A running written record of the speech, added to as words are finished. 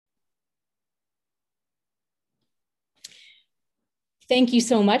Thank you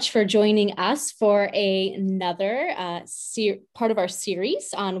so much for joining us for another part of our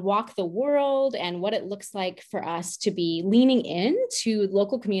series on Walk the World and what it looks like for us to be leaning into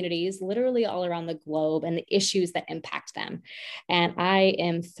local communities literally all around the globe and the issues that impact them. And I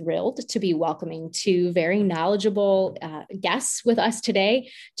am thrilled to be welcoming two very knowledgeable guests with us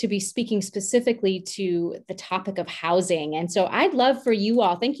today to be speaking specifically to the topic of housing. And so I'd love for you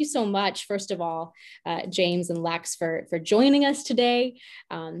all, thank you so much, first of all, James and Lex, for joining us today.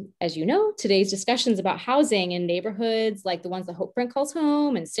 As you know, today's discussion is about housing in neighborhoods like the ones that Hope Brent calls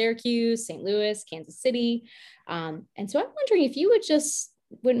home in Syracuse, St. Louis, Kansas City. And so I'm wondering if you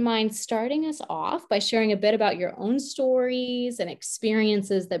wouldn't mind starting us off by sharing a bit about your own stories and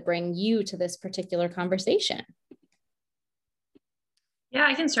experiences that bring you to this particular conversation. Yeah,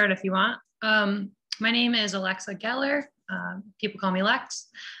 I can start if you want. My name is Alexa Geller. People call me Lex.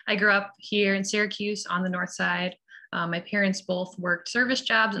 I grew up here in Syracuse on the north side. My parents both worked service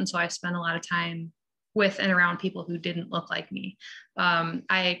jobs, and so I spent a lot of time with and around people who didn't look like me.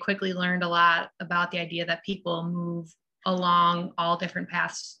 I quickly learned a lot about the idea that people move along all different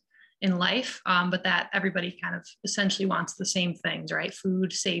paths in life, but that everybody kind of essentially wants the same things, right?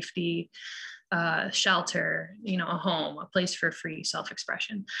 Food, safety, shelter, a home, a place for free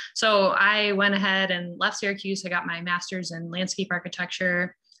self-expression. So I went ahead and left Syracuse. I got my master's in landscape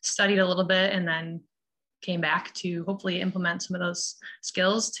architecture, studied a little bit, and then came back to hopefully implement some of those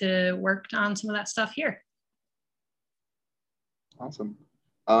skills to work on some of that stuff here. Awesome.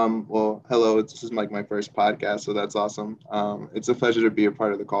 Well, hello, this is like my first podcast, so that's awesome. It's a pleasure to be a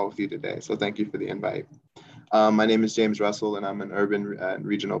part of the call with you today, so thank you for the invite. My name is James Russell, and I'm an urban and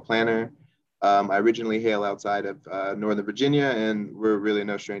regional planner. I originally hail outside of Northern Virginia, and we're really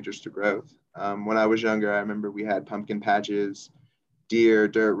no strangers to growth. When I was younger, I remember we had pumpkin patches, deer,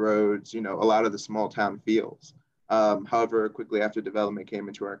 dirt roads, a lot of the small town feels. However, quickly after development came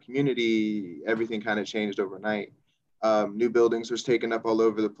into our community, everything kind of changed overnight. New buildings were taken up all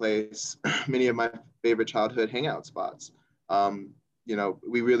over the place. Many of my favorite childhood hangout spots.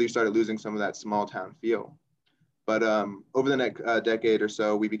 We really started losing some of that small town feel. But over the next decade or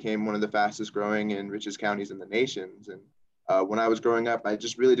so, we became one of the fastest growing and richest counties in the nations. And when I was growing up, I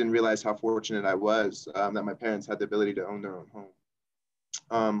just really didn't realize how fortunate I was that my parents had the ability to own their own home.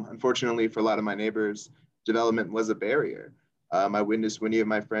 Unfortunately, for a lot of my neighbors, development was a barrier. I witnessed many of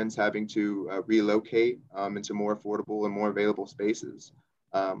my friends having to relocate into more affordable and more available spaces.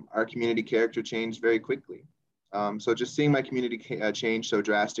 Our community character changed very quickly. So just seeing my community change so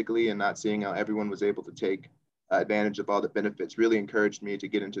drastically and not seeing how everyone was able to take advantage of all the benefits really encouraged me to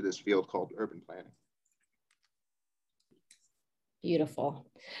get into this field called urban planning. Beautiful.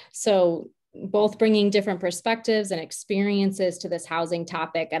 So both bringing different perspectives and experiences to this housing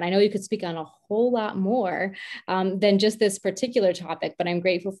topic. And I know you could speak on a whole lot more than just this particular topic, but I'm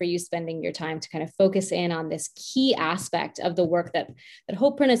grateful for you spending your time to kind of focus in on this key aspect of the work that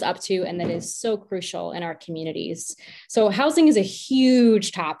Hope Brent is up to and that is so crucial in our communities. So housing is a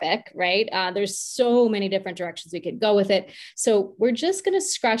huge topic, right? There's so many different directions we could go with it. So we're just going to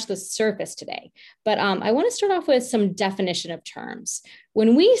scratch the surface today. But I want to start off with some definition of terms.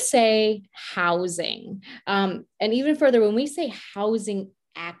 When we say housing, and even further, when we say housing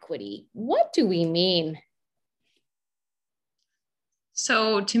equity, what do we mean?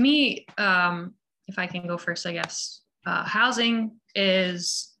 So to me, if I can go first, I guess, housing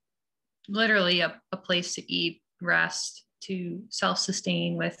is literally a place to eat, rest, to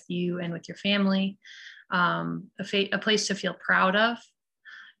self-sustain with you and with your family, a place to feel proud of.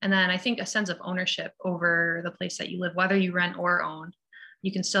 And then I think a sense of ownership over the place that you live, whether you rent or own.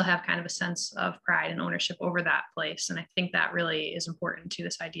 You can still have kind of a sense of pride and ownership over that place. And I think that really is important to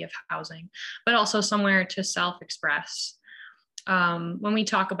this idea of housing, but also somewhere to self-express. When we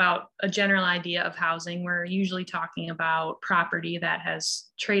talk about a general idea of housing, we're usually talking about property that has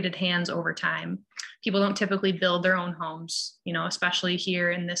traded hands over time. People don't typically build their own homes, especially here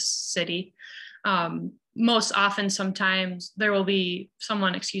in this city. Most often, sometimes there will be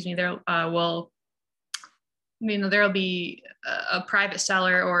someone, there'll be a private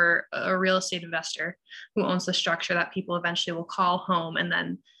seller or a real estate investor who owns the structure that people eventually will call home, and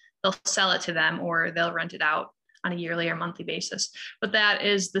then they'll sell it to them or they'll rent it out on a yearly or monthly basis. But that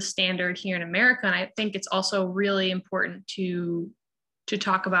is the standard here in America. And I think it's also really important to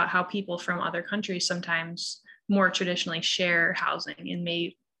talk about how people from other countries sometimes more traditionally share housing and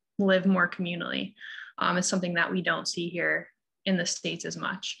may live more communally. It's something that we don't see here in the States as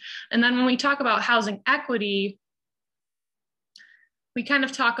much. And then when we talk about housing equity, we kind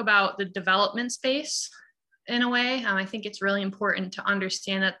of talk about the development space in a way. I think it's really important to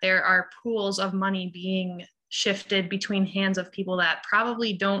understand that there are pools of money being shifted between hands of people that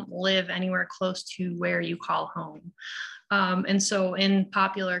probably don't live anywhere close to where you call home. And so in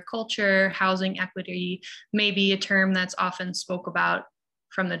popular culture, housing equity may be a term that's often spoke about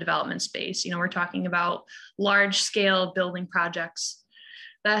from the development space. We're talking about large scale building projects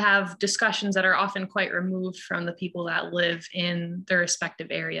that have discussions that are often quite removed from the people that live in their respective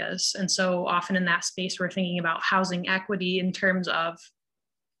areas. And so often in that space, we're thinking about housing equity in terms of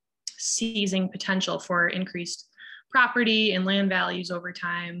seizing potential for increased property and land values over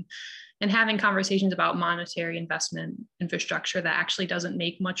time, and having conversations about monetary investment infrastructure that actually doesn't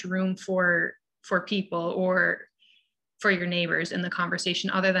make much room for people or for your neighbors in the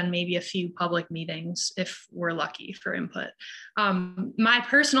conversation, other than maybe a few public meetings if we're lucky for input. My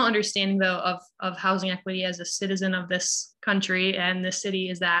personal understanding, though, of housing equity as a citizen of this country and this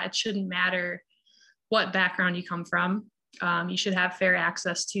city is that it shouldn't matter what background you come from. You should have fair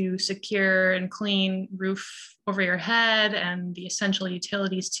access to secure and clean roof over your head and the essential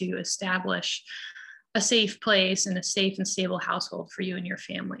utilities to establish a safe place and a safe and stable household for you and your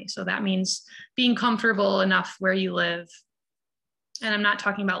family. So that means being comfortable enough where you live. And I'm not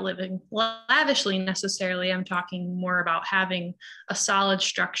talking about living lavishly necessarily. I'm talking more about having a solid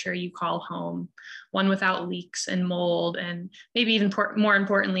structure you call home, one without leaks and mold, and maybe even more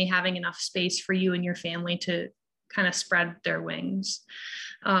importantly, having enough space for you and your family to kind of spread their wings.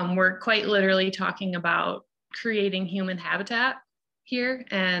 We're quite literally talking about creating human habitat here.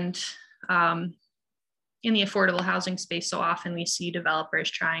 And in the affordable housing space, so often we see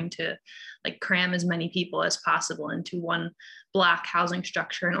developers trying to cram as many people as possible into one block housing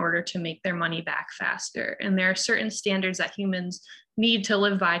structure in order to make their money back faster. And there are certain standards that humans need to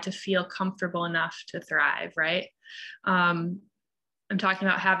live by to feel comfortable enough to thrive, right? I'm talking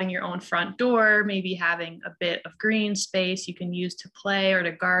about having your own front door, maybe having a bit of green space you can use to play or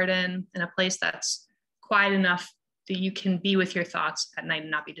to garden, and a place that's quiet enough that you can be with your thoughts at night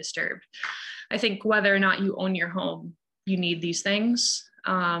and not be disturbed. I think whether or not you own your home, you need these things.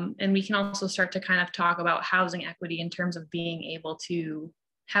 And we can also start to kind of talk about housing equity in terms of being able to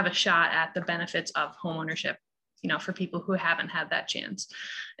have a shot at the benefits of homeownership, for people who haven't had that chance.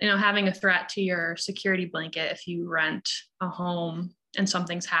 Having a threat to your security blanket if you rent a home and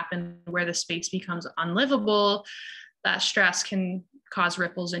something's happened where the space becomes unlivable, that stress can cause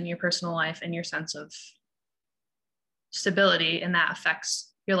ripples in your personal life and your sense of stability, and that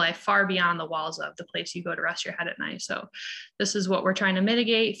affects your life far beyond the walls of the place you go to rest your head at night. So this is what we're trying to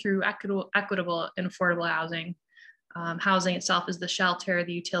mitigate through equitable and affordable housing. Housing itself is the shelter,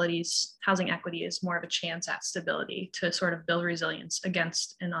 the utilities. Housing equity is more of a chance at stability to sort of build resilience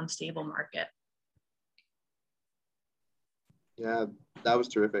against an unstable market. Yeah, that was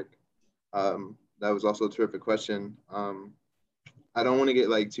terrific. That was also a terrific question. I don't want to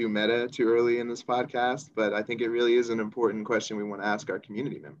get too meta too early in this podcast, but I think it really is an important question we want to ask our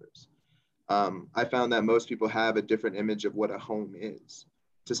community members. I found that most people have a different image of what a home is.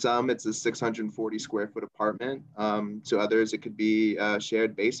 To some, it's a 640 square foot apartment. To others, it could be a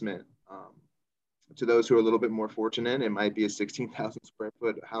shared basement. To those who are a little bit more fortunate, it might be a 16,000 square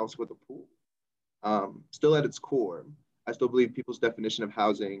foot house with a pool. Still at its core, I still believe people's definition of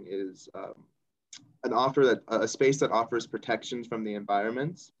housing is a space that offers protections from the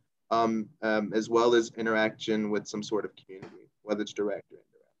environment, as well as interaction with some sort of community, whether it's direct or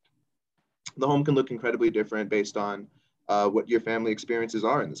indirect. The home can look incredibly different based on what your family experiences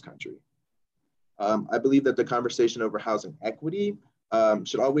are in this country. I believe that the conversation over housing equity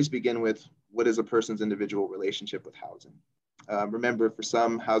should always begin with what is a person's individual relationship with housing. Remember, for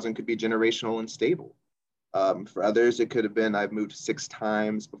some, housing could be generational and stable. For others, it could have been, I've moved 6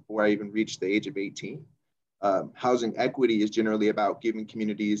 times before I even reached the age of 18. Housing equity is generally about giving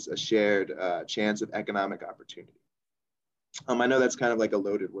communities a shared chance of economic opportunity. I know that's kind of like a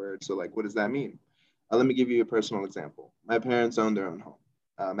loaded word. So what does that mean? Let me give you a personal example. My parents own their own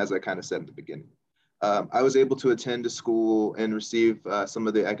home, as I kind of said at the beginning. I was able to attend a school and receive some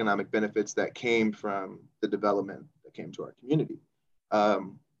of the economic benefits that came from the development that came to our community.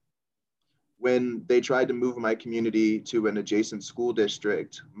 When they tried to move my community to an adjacent school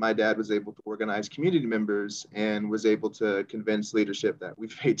district, my dad was able to organize community members and was able to convince leadership that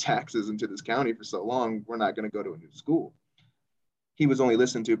we've paid taxes into this county for so long, we're not going to go to a new school. He was only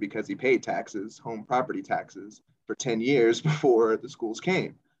listened to because he paid taxes, home property taxes, for 10 years before the schools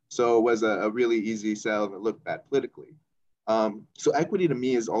came. So it was a really easy sell and it looked bad politically. So equity to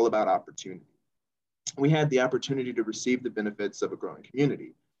me is all about opportunity. We had the opportunity to receive the benefits of a growing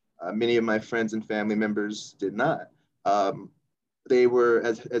community. Many of my friends and family members did not. They were,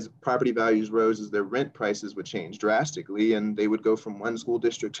 as property values rose, as their rent prices would change drastically, and they would go from one school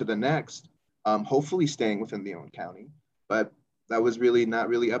district to the next. hopefully staying within the own county, but that was really not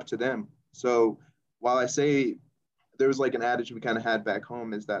really up to them. So while I say there was like an adage we kind of had back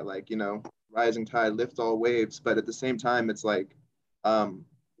home is that like, you know, rising tide lifts all waves, but at the same time, it's like,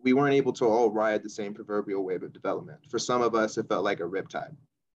 we weren't able to all ride the same proverbial wave of development. For some of us, it felt like a riptide.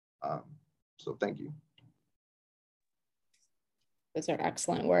 So thank you. Those are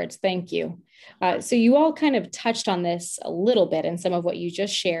excellent words. Thank you. So you all kind of touched on this a little bit in some of what you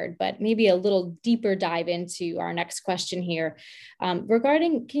just shared, but maybe a little deeper dive into our next question here.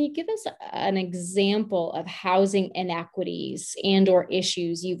 Regarding, can you give us an example of housing inequities and or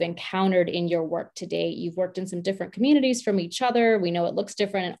issues you've encountered in your work to date? You've worked in some different communities from each other. We know it looks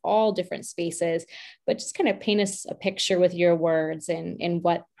different in all different spaces, but just kind of paint us a picture with your words and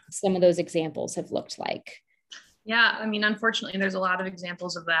what some of those examples have looked like. Yeah, I mean, unfortunately, there's a lot of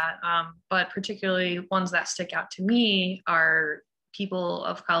examples of that, but particularly ones that stick out to me are people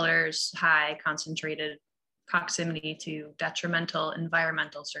of color's high concentrated proximity to detrimental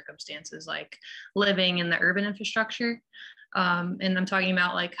environmental circumstances, like living in the urban infrastructure. And I'm talking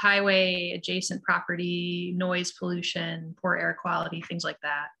about like highway adjacent property, noise pollution, poor air quality, things like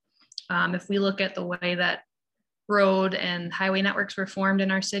that. If we look at the way that road and highway networks were formed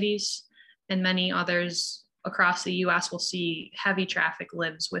in our cities and many others across the US, we'll see heavy traffic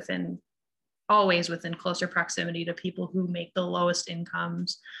lives always within closer proximity to people who make the lowest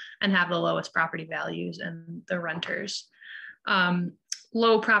incomes and have the lowest property values and the renters.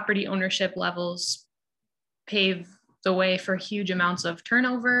 Low property ownership levels pave the way for huge amounts of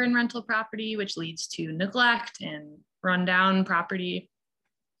turnover in rental property, which leads to neglect and rundown property.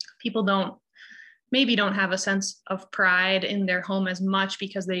 People maybe don't have a sense of pride in their home as much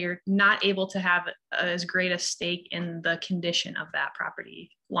because they are not able to have as great a stake in the condition of that property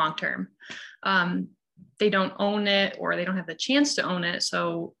long-term. They don't own it or they don't have the chance to own it,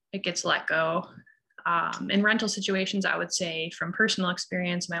 so it gets let go. In rental situations, I would say from personal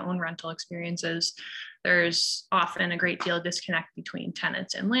experience, my own rental experiences, there's often a great deal of disconnect between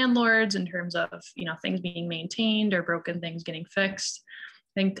tenants and landlords in terms of, you know, things being maintained or broken things getting fixed.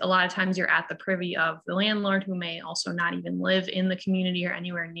 I think a lot of times you're at the privy of the landlord who may also not even live in the community or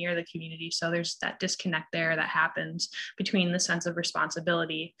anywhere near the community. So there's that disconnect there that happens between the sense of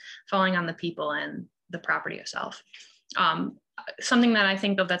responsibility falling on the people and the property itself. Something that I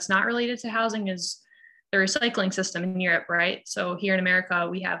think of that's not related to housing is the recycling system in Europe, right? So here in America,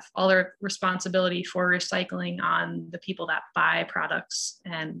 we have all the responsibility for recycling on the people that buy products,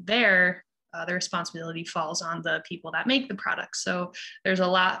 and there, the responsibility falls on the people that make the products. So there's a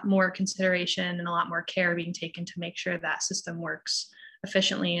lot more consideration and a lot more care being taken to make sure that system works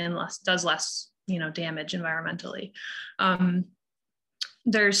efficiently and does less, you know, damage environmentally.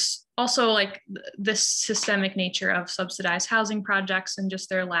 There's also like this systemic nature of subsidized housing projects and just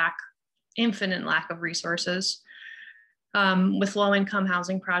their infinite lack of resources. With low-income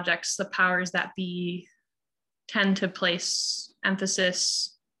housing projects, the powers that be tend to place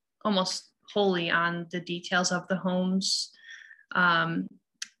emphasis almost wholly on the details of the homes. And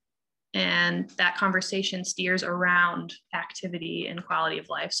that conversation steers around activity and quality of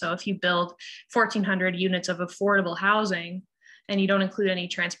life. So if you build 1,400 units of affordable housing and you don't include any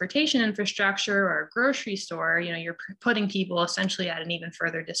transportation infrastructure or grocery store, you know, you're putting people essentially at an even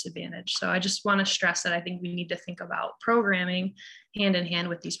further disadvantage. So I just want to stress that I think we need to think about programming hand in hand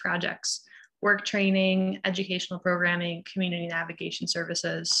with these projects, work training, educational programming, community navigation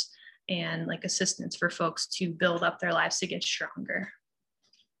services, and like assistance for folks to build up their lives to get stronger.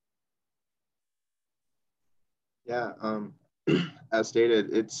 Yeah, as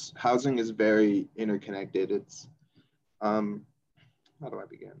stated, housing is very interconnected. It's, how do I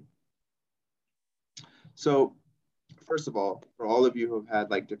begin? So first of all, for all of you who have had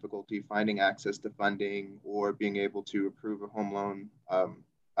like difficulty finding access to funding or being able to approve a home loan,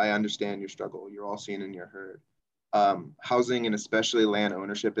 I understand your struggle. You're all seen and you're heard. Housing and especially land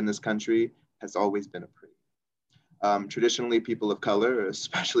ownership in this country has always been a pretty. Traditionally, people of color,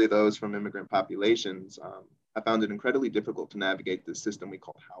 especially those from immigrant populations, I found it incredibly difficult to navigate this system we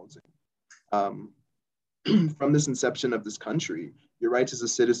call housing. From this inception of this country, your rights as a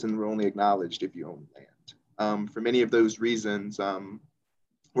citizen were only acknowledged if you own land. For many of those reasons,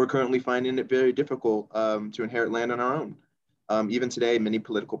 we're currently finding it very difficult to inherit land on our own. Even today, many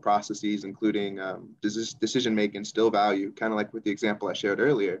political processes, including decision-making, still value, kind of like with the example I shared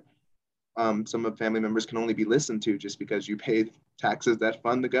earlier, some of family members can only be listened to just because you pay taxes that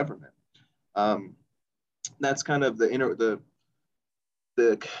fund the government. That's kind of the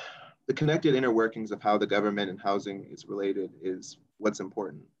connected inner workings of how the government and housing is related is what's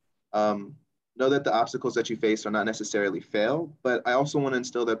important. Know that the obstacles that you face are not necessarily fail, but I also want to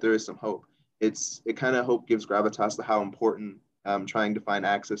instill that there is some hope. it kind of hope gives gravitas to how important trying to find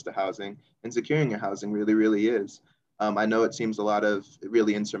access to housing and securing your housing really, really is. I know it seems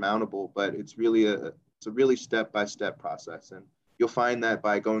really insurmountable, but it's a really step-by-step process. And you'll find that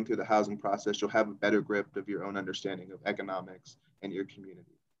by going through the housing process, you'll have a better grip of your own understanding of economics and your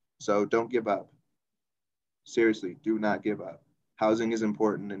community. So don't give up. Seriously, do not give up. Housing is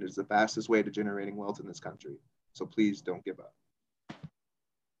important and is the fastest way to generating wealth in this country. So please don't give up.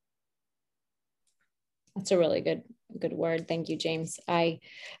 That's a really good word. Thank you, James. I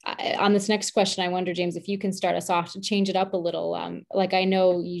on this next question, I wonder, James, if you can start us off to change it up a little. Like I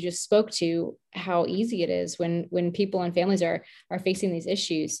know you just spoke to how easy it is when people and families are facing these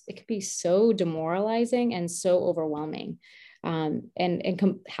issues. It can be so demoralizing and so overwhelming.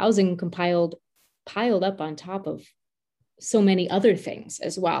 Housing piled up on top of so many other things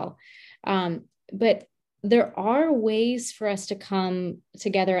as well. But there are ways for us to come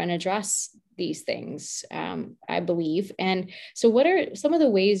together and address these things, I believe. And so what are some of the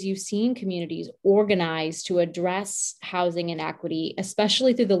ways you've seen communities organize to address housing inequity,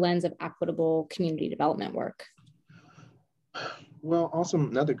 especially through the lens of equitable community development work? Well, awesome.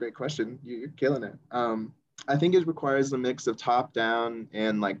 Another great question. You're killing it. I think it requires a mix of top down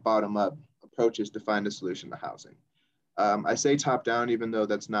and like bottom up approaches to find a solution to housing. I say top down, even though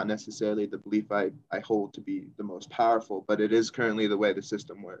that's not necessarily the belief I hold to be the most powerful, but it is currently the way the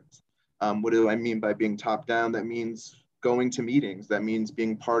system works. What do I mean by being top down? That means going to meetings. That means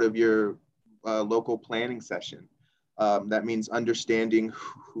being part of your local planning session. That means understanding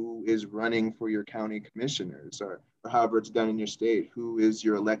who is running for your county commissioners or however it's done in your state, who is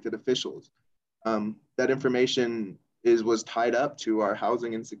your elected officials. That information was tied up to our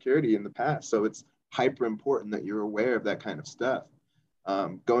housing insecurity in the past. So it's hyper important that you're aware of that kind of stuff.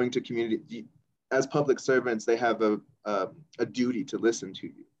 Going to community, as public servants, they have a duty to listen to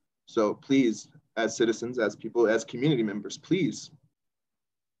you. So please, as citizens, as people, as community members, please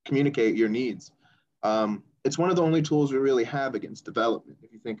communicate your needs. It's one of the only tools we really have against development,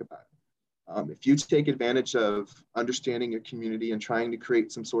 if you think about it. If you take advantage of understanding your community and trying to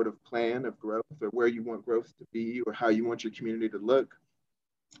create some sort of plan of growth or where you want growth to be or how you want your community to look,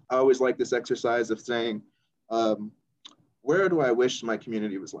 I always like this exercise of saying, where do I wish my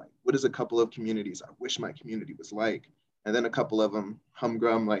community was like? What is a couple of communities I wish my community was like? And then a couple of them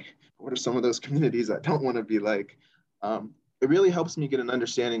humdrum, like, what are some of those communities I don't want to be like? It really helps me get an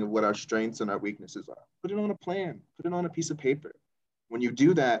understanding of what our strengths and our weaknesses are. Put it on a plan, put it on a piece of paper. When you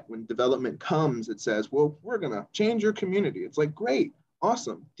do that, when development comes, it says, well, we're gonna change your community. It's like, great,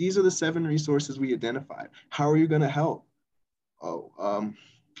 awesome. These are the 7 resources we identified. How are you gonna help? Oh,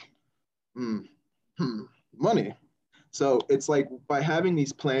 money. So it's like by having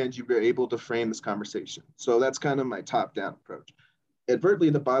these plans, you're able to frame this conversation. So that's kind of my top-down approach. Advertently,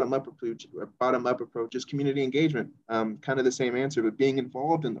 the bottom-up approach is community engagement. Kind of the same answer, but being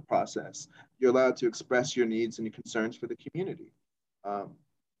involved in the process. You're allowed to express your needs and your concerns for the community. I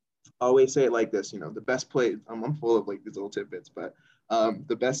always say it like this, the best place, I'm full of like these little tidbits, but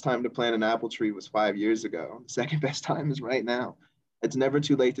the best time to plant an apple tree was 5 years ago. The second best time is right now. It's never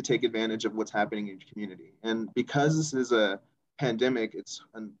too late to take advantage of what's happening in your community. And because this is a pandemic,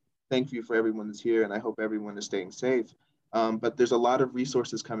 and thank you for everyone that's here, and I hope everyone is staying safe. But there's a lot of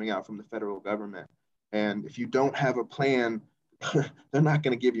resources coming out from the federal government. And if you don't have a plan, they're not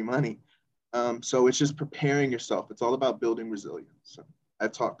going to give you money. So it's just preparing yourself. It's all about building resilience. So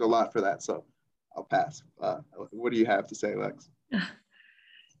I've talked a lot for that, so I'll pass. What do you have to say, Lex?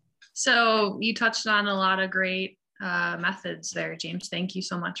 So you touched on a lot of great methods there, James. Thank you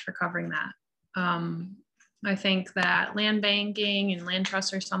so much for covering that. I think that land banking and land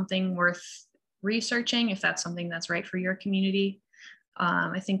trusts are something worth researching if that's something that's right for your community.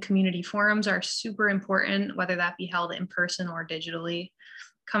 I think community forums are super important, whether that be held in person or digitally.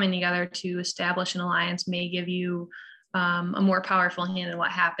 Coming together to establish an alliance may give you a more powerful hand in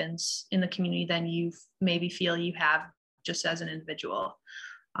what happens in the community than you maybe feel you have just as an individual.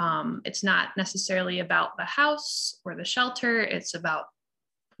 It's not necessarily about the house or the shelter. It's about,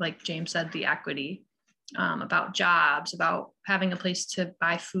 like James said, the equity, about jobs, about having a place to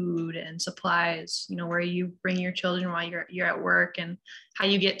buy food and supplies, where you bring your children while you're at work and how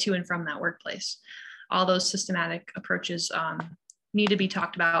you get to and from that workplace. All those systematic approaches need to be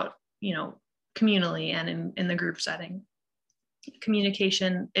talked about, communally and in the group setting.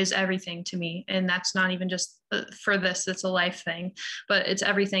 Communication is everything to me. And that's not even just for this, it's a life thing, but it's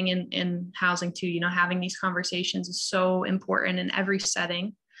everything in housing too. Having these conversations is so important in every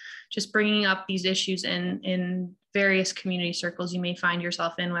setting. Just bringing up these issues in various community circles you may find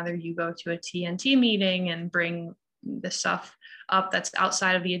yourself in, whether you go to a TNT meeting and bring this stuff up that's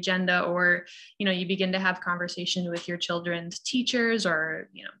outside of the agenda, or, you begin to have conversations with your children's teachers, or,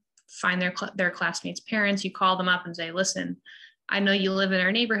 find their classmates' parents, you call them up and say, listen, I know you live in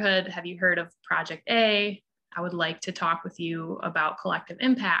our neighborhood. Have you heard of Project A? I would like to talk with you about collective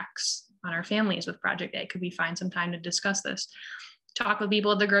impacts on our families with Project A. Could we find some time to discuss this? Talk with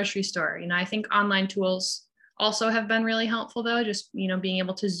people at the grocery store. I think online tools also have been really helpful, though, just, being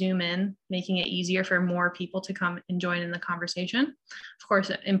able to Zoom in, making it easier for more people to come and join in the conversation. Of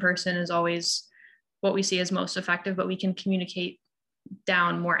course, in person is always what we see as most effective, but we can communicate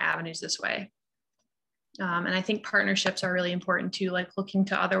down more avenues this way. And I think partnerships are really important too, like looking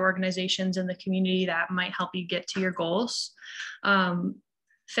to other organizations in the community that might help you get to your goals.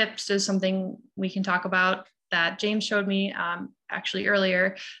 FIPS is something we can talk about that James showed me actually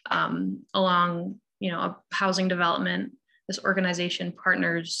earlier, along a housing development. This organization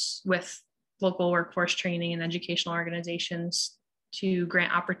partners with local workforce training and educational organizations to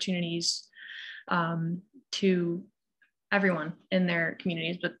grant opportunities to everyone in their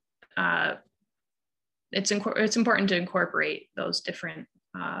communities, but it's important to incorporate those different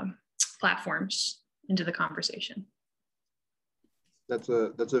platforms into the conversation. That's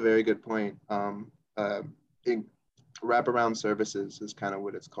a very good point. Wraparound services is kind of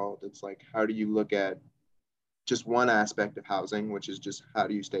what it's called. It's like, how do you look at just one aspect of housing, which is just how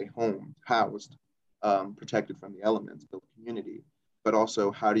do you stay housed, protected from the elements, build community, but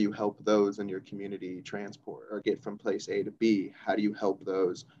also how do you help those in your community transport or get from place A to B? How do you help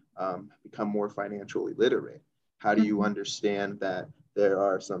those become more financially literate? How do you understand that there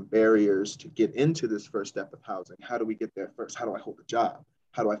are some barriers to get into this first step of housing? How do we get there first? How do I hold a job?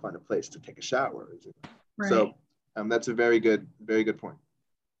 How do I find a place to take a shower? Right. So that's a very good point.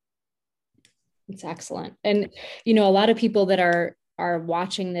 It's excellent. And, a lot of people that are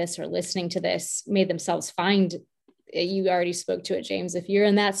watching this or listening to this may themselves find, you already spoke to it, James, if you're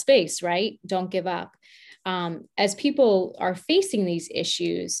in that space, right? Don't give up. As people are facing these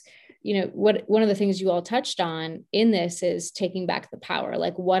issues, one of the things you all touched on in this is taking back the power.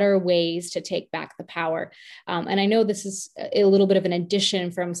 Like, what are ways to take back the power? And I know this is a little bit of an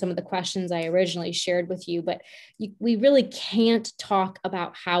addition from some of the questions I originally shared with you, but we really can't talk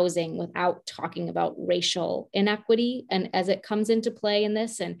about housing without talking about racial inequity and as it comes into play in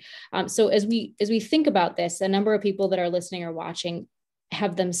this. And so as we think about this, a number of people that are listening or watching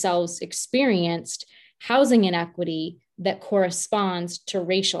have themselves experienced housing inequity that corresponds to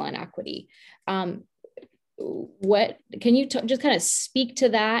racial inequity. What can you just kind of speak to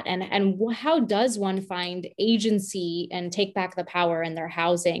that, and how does one find agency and take back the power in their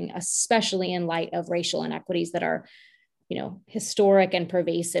housing, especially in light of racial inequities that are, historic and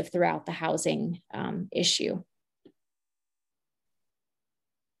pervasive throughout the housing issue?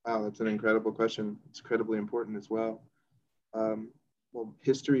 Wow, that's an incredible question. It's incredibly important as well. Well,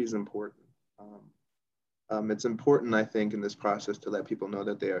 history is important. It's important, I think, in this process to let people know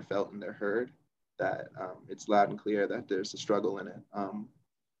that they are felt and they're heard, that it's loud and clear that there's a struggle in it.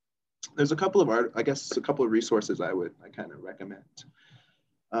 There's a couple of resources I kind of recommend.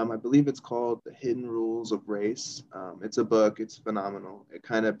 I believe it's called The Hidden Rules of Race. It's a book, it's phenomenal. It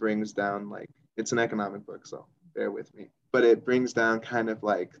kind of brings down, it's an economic book, so bear with me. But it brings down kind of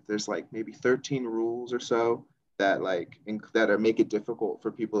there's maybe 13 rules or so that make it difficult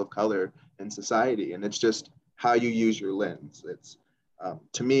for people of color in society. And it's just how you use your lens. It's,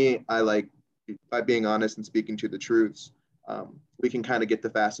 to me, by being honest and speaking to the truths, we can kind of get the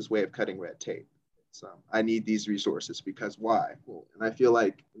fastest way of cutting red tape. I need these resources because why? Well, and I feel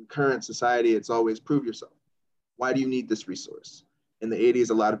like in current society, it's always prove yourself. Why do you need this resource? In the 80s,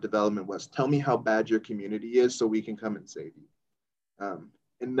 a lot of development was tell me how bad your community is so we can come and save you.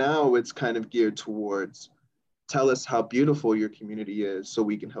 And now it's kind of geared towards tell us how beautiful your community is so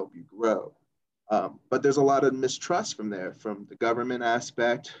we can help you grow. But there's a lot of mistrust from the government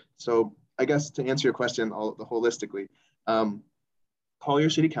aspect. So I guess to answer your question holistically, call your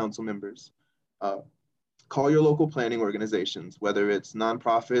city council members, call your local planning organizations, whether it's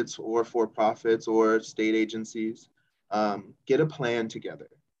nonprofits or for-profits or state agencies, get a plan together.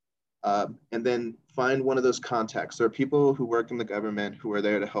 And then find one of those contacts. There are people who work in the government who are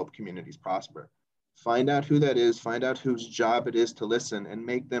there to help communities prosper. Find out who that is, find out whose job it is to listen and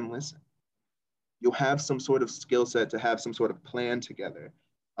make them listen. You'll have some sort of skill set to have some sort of plan together.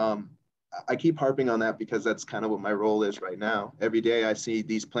 I keep harping on that because that's kind of what my role is right now. Every day I see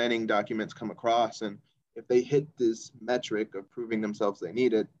these planning documents come across, and if they hit this metric of proving themselves they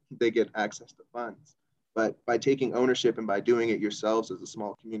need it, they get access to funds. But by taking ownership and by doing it yourselves as a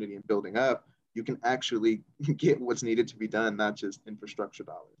small community and building up, you can actually get what's needed to be done, not just infrastructure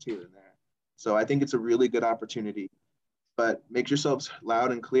dollars here and there. So I think it's a really good opportunity. but make yourselves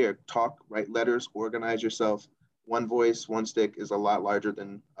loud and clear. Talk, write letters, organize yourself. One voice, one stick is a lot larger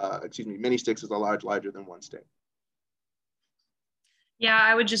than, many sticks is a lot larger than one stick. Yeah,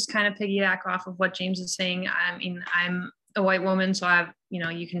 I would just kind of piggyback off of what James is saying. I mean, I'm a white woman, so I've,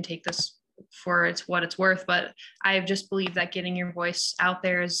 you can take this for what it's worth, but I just believe that getting your voice out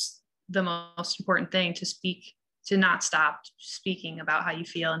there is the most important thing, to speak, to not stop speaking about how you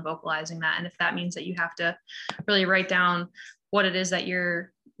feel and vocalizing that. And if that means that you have to really write down what it is that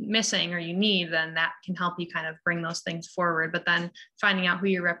you're missing or you need, then that can help you kind of bring those things forward. But then finding out who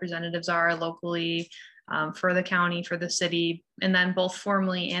your representatives are locally, for the county, for the city, and then both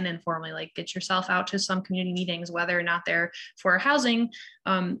formally and informally, like get yourself out to some community meetings, whether or not they're for housing.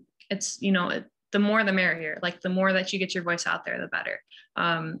 It's, the more the merrier. Like the more that you get your voice out there, the better.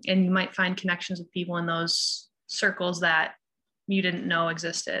 And you might find connections with people in those circles that you didn't know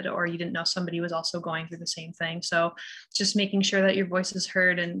existed, or you didn't know somebody was also going through the same thing. So just making sure that your voice is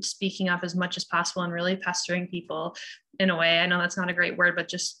heard and speaking up as much as possible, and really pestering people in a way. I know that's not a great word, but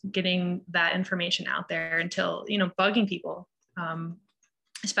just getting that information out there until, bugging people,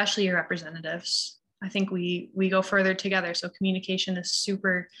 especially your representatives. I think we go further together. So communication is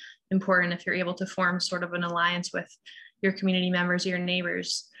super important. If you're able to form sort of an alliance with your community members, your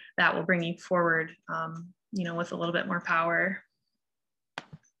neighbors, that will bring you forward, with a little bit more power.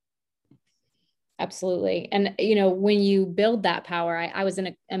 Absolutely. And, when you build that power, I was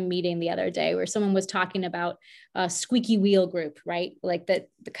in a meeting the other day where someone was talking about a squeaky wheel group, right? Like that,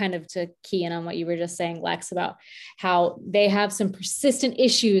 kind of to key in on what you were just saying, Lex, about how they have some persistent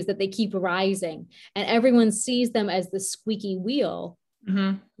issues that they keep arising, and everyone sees them as the squeaky wheel,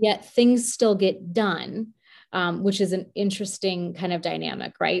 yet things still get done. Which is an interesting kind of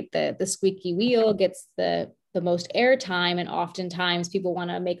dynamic, right? The squeaky wheel gets the most airtime, and oftentimes people want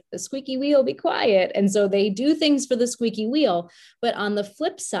to make the squeaky wheel be quiet. And so they do things for the squeaky wheel. But on the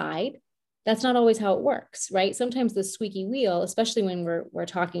flip side, that's not always how it works, right? Sometimes the squeaky wheel, especially when we're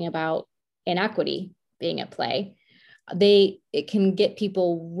talking about inequity being at play, it can get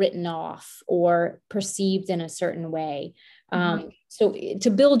people written off or perceived in a certain way. So to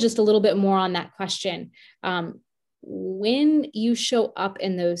build just a little bit more on that question, when you show up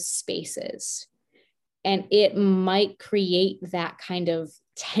in those spaces, and it might create that kind of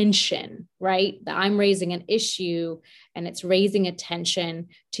tension, right? That I'm raising an issue and it's raising attention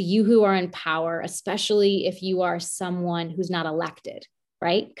to you who are in power, especially if you are someone who's not elected,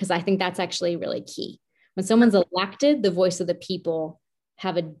 right? Because I think that's actually really key. When someone's elected, the voice of the people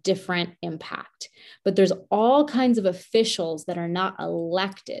have a different impact. But there's all kinds of officials that are not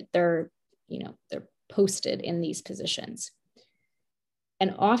elected. They're posted in these positions.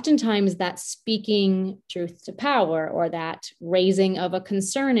 And oftentimes that speaking truth to power, or that raising of a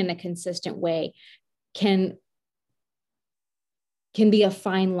concern in a consistent way, can be a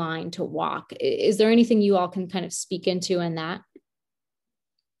fine line to walk. Is there anything you all can kind of speak into in that?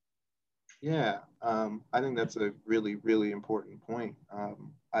 Yeah, I think that's a really, really important point.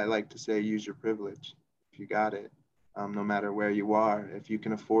 I like to say, use your privilege if you got it, no matter where you are. If you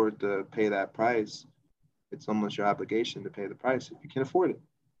can afford to pay that price, it's almost your obligation to pay the price if you can afford it.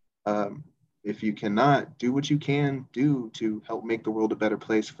 If you cannot, do what you can do to help make the world a better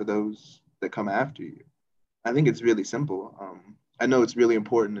place for those that come after you. I think it's really simple. I know it's really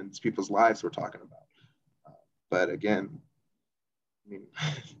important, and it's people's lives we're talking about. But again, I mean,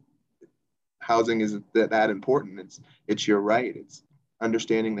 housing isn't that important. It's your right. It's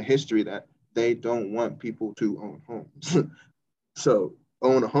understanding the history that they don't want people to own homes. So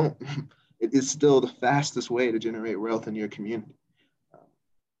own a home. It is still the fastest way to generate wealth in your community.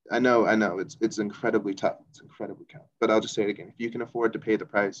 I know it's incredibly tough. It's incredibly tough. But I'll just say it again. If you can afford to pay the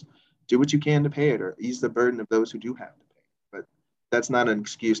price, do what you can to pay it, or ease the burden of those who do have to pay it. But that's not an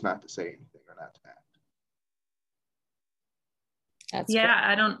excuse not to say anything or not to act. Yeah,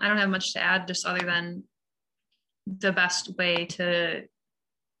 I don't have much to add, just other than the best way to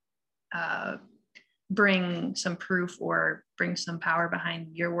bring some proof or bring some power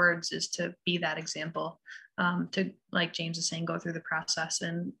behind your words is to be that example, to, like James is saying, go through the process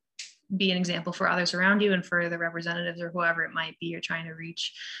and be an example for others around you and for the representatives or whoever it might be you're trying to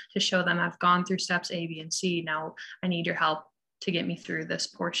reach, to show them I've gone through steps A, B, and C. Now I need your help to get me through this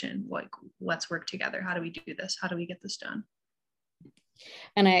portion. Let's work together. How do we do this? How do we get this done?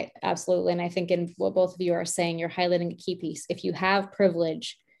 And I think in what both of you are saying, you're highlighting a key piece. If you have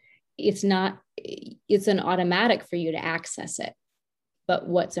privilege, it's an automatic for you to access it. But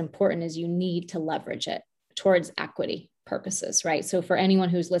what's important is you need to leverage it towards equity purposes, right? So for anyone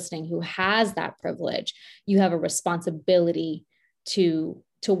who's listening who has that privilege, you have a responsibility to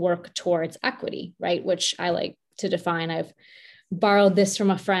work towards equity, right? Which I like to define. I've borrowed this from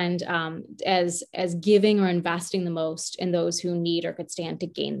a friend, as giving or investing the most in those who need or could stand to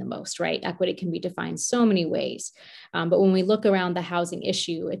gain the most, right? Equity can be defined so many ways. But when we look around the housing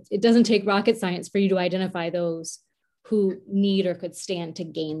issue, it doesn't take rocket science for you to identify those who need or could stand to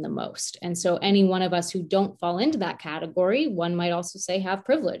gain the most. And so any one of us who don't fall into that category, one might also say have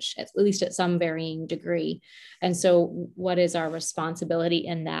privilege, at least at some varying degree. And so what is our responsibility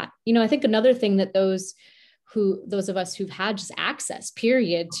in that? I think another thing that those of us who've had just access,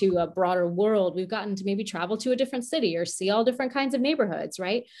 period, to a broader world, we've gotten to maybe travel to a different city or see all different kinds of neighborhoods,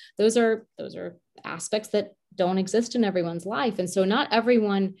 right? Those are aspects that don't exist in everyone's life. And so not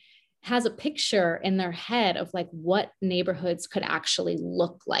everyone has a picture in their head of like what neighborhoods could actually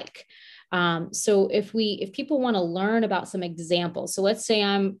look like. So if people want to learn about some examples, so let's say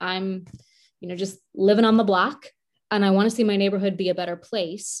I'm just living on the block and I want to see my neighborhood be a better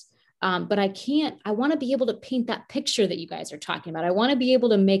place. But I want to be able to paint that picture that you guys are talking about. I want to be able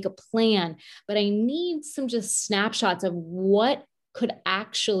to make a plan, but I need some just snapshots of what could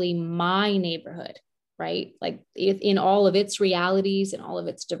actually my neighborhood, right? Like in all of its realities and all of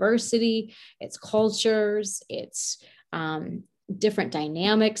its diversity, its cultures, its different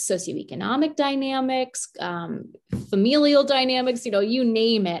dynamics, socioeconomic dynamics, familial dynamics, you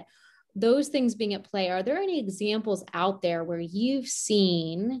name it, those things being at play. Are there any examples out there where you've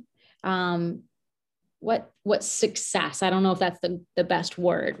seen what success, I don't know if that's the best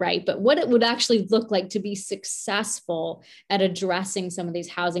word, right? But what it would actually look like to be successful at addressing some of these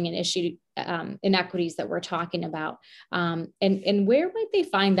housing and issue inequities that we're talking about. And where might they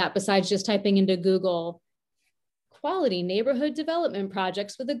find that besides just typing into Google quality neighborhood development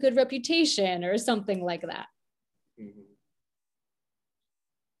projects with a good reputation or something like that? Mm-hmm.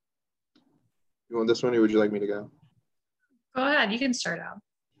 You want this one or would you like me to go? Go ahead, you can start out.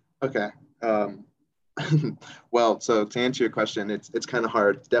 Okay. Well, so to answer your question, it's kind of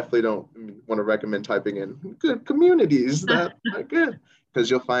hard. Definitely don't want to recommend typing in good communities that are good,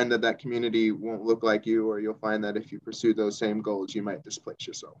 because you'll find that community won't look like you, or you'll find that if you pursue those same goals, you might displace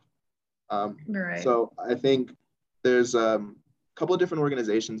yourself. Right. So I think there's a couple of different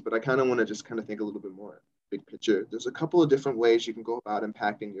organizations, but I kind of want to just kind of think a little bit more big picture. There's a couple of different ways you can go about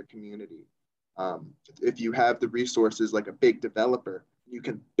impacting your community. If you have the resources like a big developer, you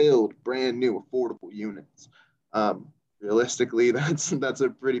can build brand new affordable units. Realistically, that's a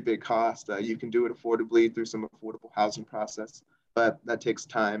pretty big cost. You can do it affordably through some affordable housing process, but that takes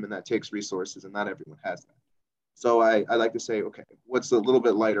time and that takes resources, and not everyone has that. So I like to say, okay, what's a little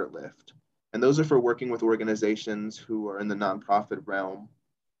bit lighter lift? And those are for working with organizations who are in the nonprofit realm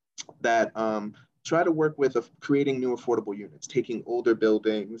that try to work with creating new affordable units, taking older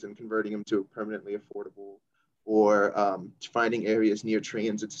buildings and converting them to permanently affordable, or finding areas near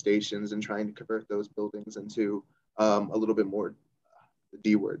transit stations and trying to convert those buildings into a little bit more the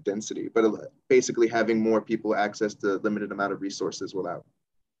D word, density, but basically having more people access to limited amount of resources without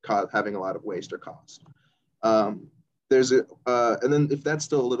having a lot of waste or cost. And then if that's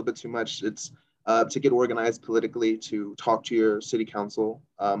still a little bit too much, it's to get organized politically, to talk to your city council,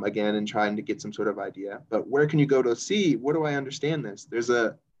 again, and trying to get some sort of idea. But where can you go to see, where do I understand this? There's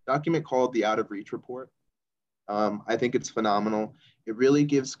a document called the Out of Reach Report. I think it's phenomenal. It really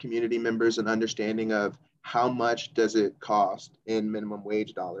gives community members an understanding of how much does it cost in minimum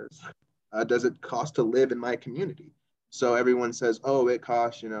wage dollars? Does it cost to live in my community? So everyone says, oh, it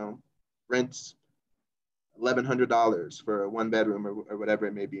costs, rent's $1,100 for a 1-bedroom or whatever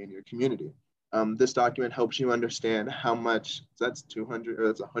it may be in your community. This document helps you understand how much, that's 200 or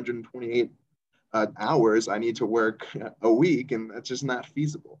that's 128 hours I need to work a week, and that's just not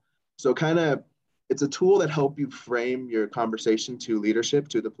feasible. So it's a tool that helps you frame your conversation to leadership,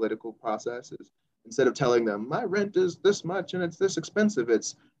 to the political processes. Instead of telling them, my rent is this much and it's this expensive,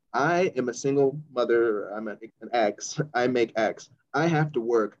 it's, I am a single mother, I'm an X, I make X. I have to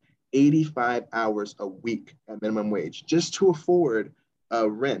work 85 hours a week at minimum wage just to afford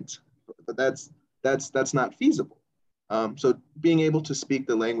rent. But that's not feasible. So being able to speak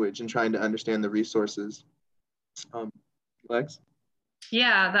the language and trying to understand the resources. Lex?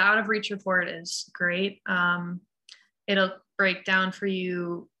 Yeah, the Out of Reach report is great. It'll break down for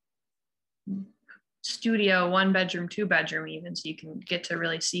you studio, 1-bedroom, 2-bedroom even, so you can get to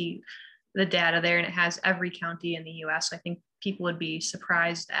really see the data there, and it has every county in the US. I think people would be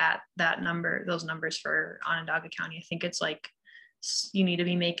surprised at those numbers for Onondaga County. I think it's like you need to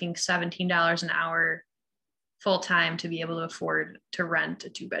be making $17 an hour full-time to be able to afford to rent a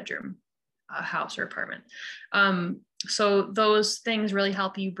 2-bedroom house or apartment. So those things really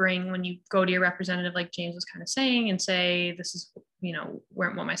help you bring, when you go to your representative, like James was kind of saying, and say, this is,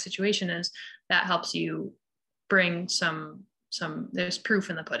 what my situation is, that helps you bring there's proof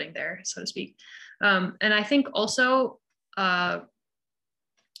in the pudding there, so to speak. And I think also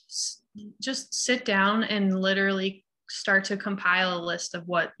just sit down and literally start to compile a list of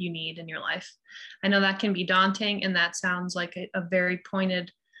what you need in your life. I know that can be daunting, and that sounds like a very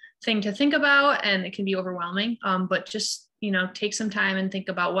pointed thing to think about, and it can be overwhelming. But just, take some time and think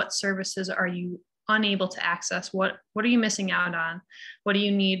about what services are you unable to access? What are you missing out on? What do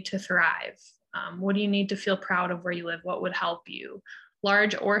you need to thrive? What do you need to feel proud of where you live? What would help you,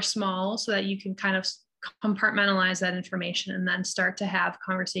 large or small, so that you can kind of compartmentalize that information and then start to have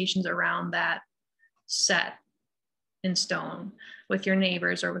conversations around that set in stone with your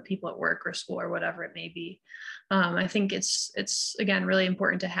neighbors or with people at work or school or whatever it may be. I think it's again really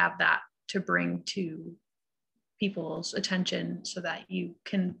important to have that to bring to people's attention so that you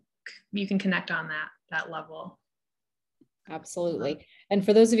can connect on that level. Absolutely. And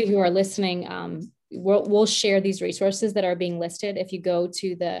for those of you who are listening, we'll share these resources that are being listed. If you go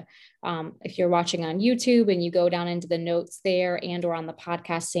to if you're watching on YouTube and you go down into the notes there and or on the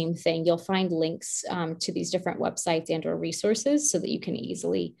podcast, same thing, you'll find links to these different websites and or resources so that you can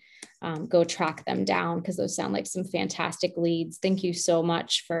easily go track them down, because those sound like some fantastic leads. Thank you so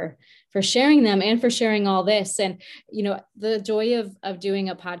much for sharing them and for sharing all this. And, the joy of doing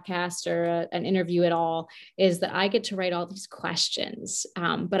a podcast or an interview at all is that I get to write all these questions.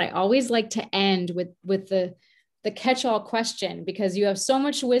 But I always like to end with the catch-all question, because you have so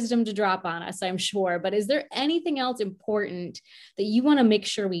much wisdom to drop on us, I'm sure. But is there anything else important that you want to make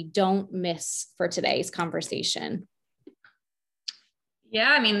sure we don't miss for today's conversation?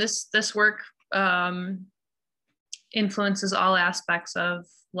 Yeah, I mean, this work influences all aspects of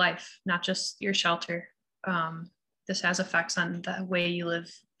life, not just your shelter. This has effects on the way you live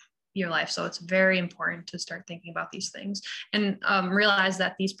your life. So it's very important to start thinking about these things and realize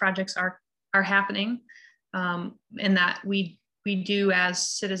that these projects are happening, and that we do, as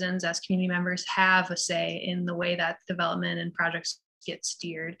citizens, as community members, have a say in the way that development and projects get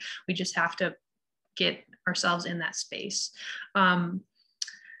steered. We just have to get ourselves in that space.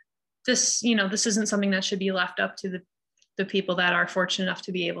 This isn't something that should be left up to the people that are fortunate enough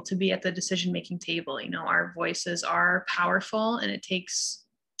to be able to be at the decision-making table. Our voices are powerful, and it takes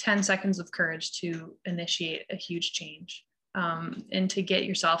 10 seconds of courage to initiate a huge change, and to get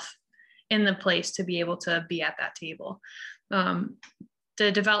yourself in the place to be able to be at that table.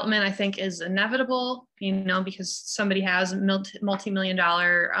 The development, I think, is inevitable, because somebody has a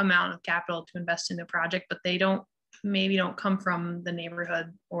multi-million-dollar amount of capital to invest in a project, but they maybe don't come from the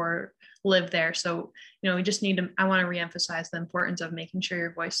neighborhood or live there. So, we just I want to reemphasize the importance of making sure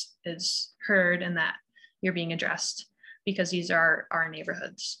your voice is heard and that you're being addressed, because these are our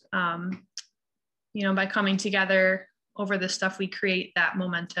neighborhoods. By coming together over this stuff, we create that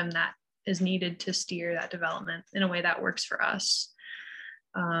momentum that is needed to steer that development in a way that works for us.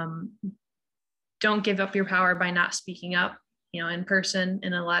 Don't give up your power by not speaking up, in person,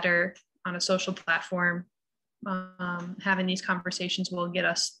 in a letter, on a social platform. Having these conversations will get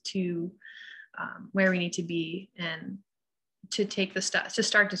us to where we need to be, and to take the steps, to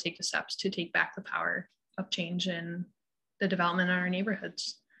start to take the steps to take back the power of change in the development in our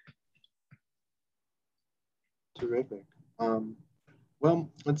neighborhoods. Terrific.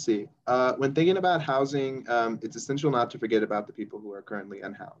 Well, let's see. When thinking about housing, it's essential not to forget about the people who are currently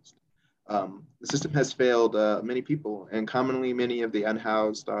unhoused. The system has failed many people, and commonly many of the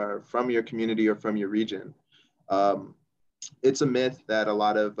unhoused are from your community or from your region. It's a myth that a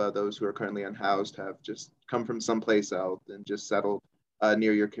lot of those who are currently unhoused have just come from someplace else and just settled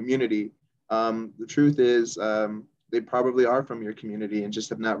near your community. The truth is, they probably are from your community and just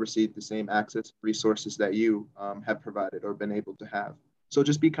have not received the same access resources that you have provided or been able to have. So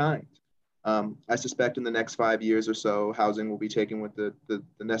just be kind. I suspect in the next 5 years or so, housing will be taken with the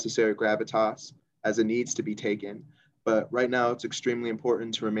necessary gravitas as it needs to be taken. But right now, it's extremely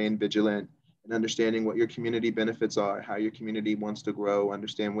important to remain vigilant and understanding what your community benefits are, how your community wants to grow,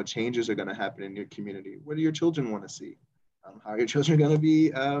 understand what changes are going to happen in your community. What do your children want to see? How are your children going to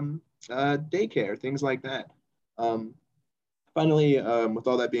be daycare, things like that. Finally, with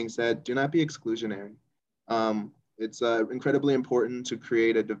all that being said, do not be exclusionary. It's incredibly important to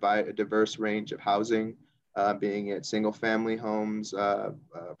create a diverse range of housing, being it single family homes,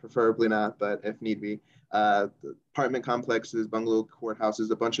 preferably not, but if need be, apartment complexes, bungalow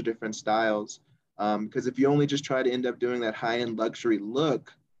courthouses, a bunch of different styles. Because if you only just try to end up doing that high-end luxury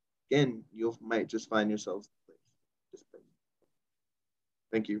look, again, you might just find yourselves displaced.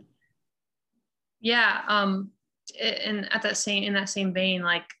 Thank you. Yeah, and in that same vein,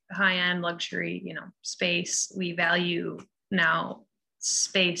 like high-end luxury, space, we value now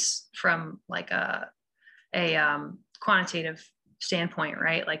space from like a a quantitative standpoint,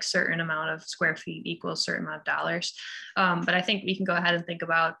 right? Like certain amount of square feet equals certain amount of dollars. But I think we can go ahead and think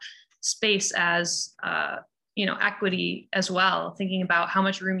about space as equity as well, thinking about how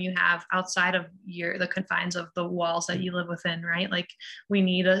much room you have outside of the confines of the walls that you live within, right? Like we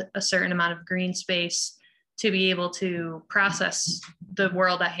need a certain amount of green space to be able to process the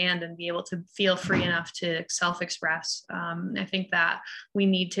world at hand and be able to feel free enough to self-express. I think that we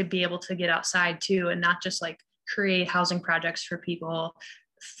need to be able to get outside too, and not just like create housing projects for people,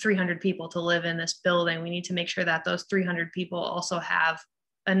 300 people to live in this building. We need to make sure that those 300 people also have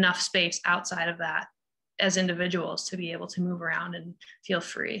enough space outside of that as individuals to be able to move around and feel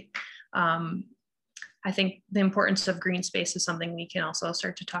free. I think the importance of green space is something we can also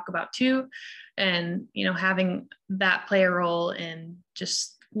start to talk about too. And, having that play a role in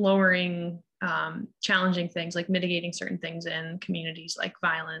just lowering, challenging things, like mitigating certain things in communities like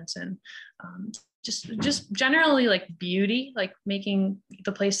violence and just generally like beauty, like making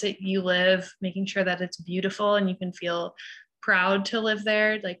the place that you live, making sure that it's beautiful and you can feel proud to live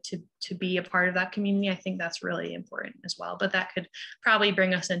there, like to be a part of that community. I think that's really important as well. But that could probably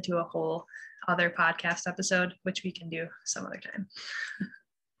bring us into a whole other podcast episode, which we can do some other time.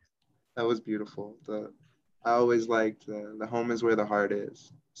 That was beautiful. I always liked the home is where the heart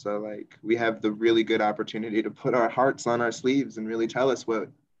is. So like we have the really good opportunity to put our hearts on our sleeves and really tell us what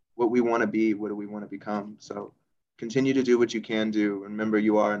we want to be, what do we want to become. So continue to do what you can do. Remember,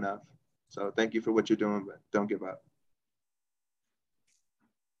 you are enough. So thank you for what you're doing, but don't give up.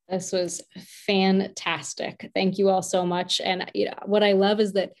 This was fantastic. Thank you all so much. And what I love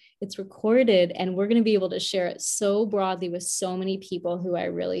is that it's recorded and we're going to be able to share it so broadly with so many people who I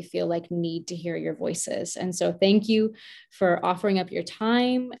really feel like need to hear your voices. And so thank you for offering up your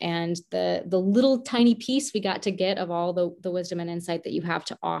time and the little tiny piece we got to get of all the wisdom and insight that you have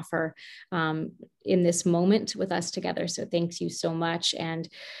to offer in this moment with us together. So thanks you so much. And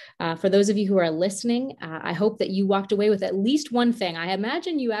for those of you who are listening, I hope that you walked away with at least one thing. I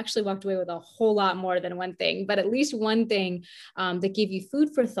imagine you actually walked away with a whole lot more than one thing, but at least one thing that gave you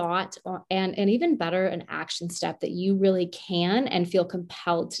food for thought and even better, an action step that you really can and feel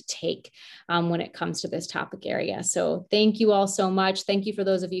compelled to take when it comes to this topic area. So thank you all so much. Thank you for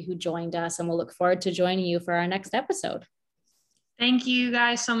those of you who joined us, and we'll look forward to joining you for our next episode. Thank you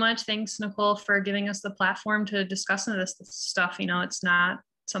guys so much. Thanks, Nicole, for giving us the platform to discuss this stuff. It's not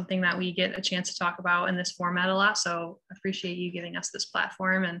something that we get a chance to talk about in this format a lot. So I appreciate you giving us this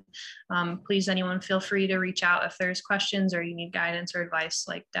platform. And please, anyone, feel free to reach out if there's questions or you need guidance or advice.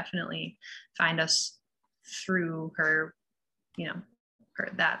 Like definitely find us through her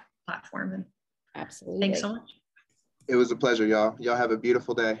that platform. And absolutely. Thanks so much. It was a pleasure, y'all. Y'all have a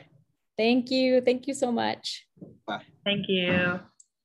beautiful day. Thank you. Thank you so much. Bye. Thank you.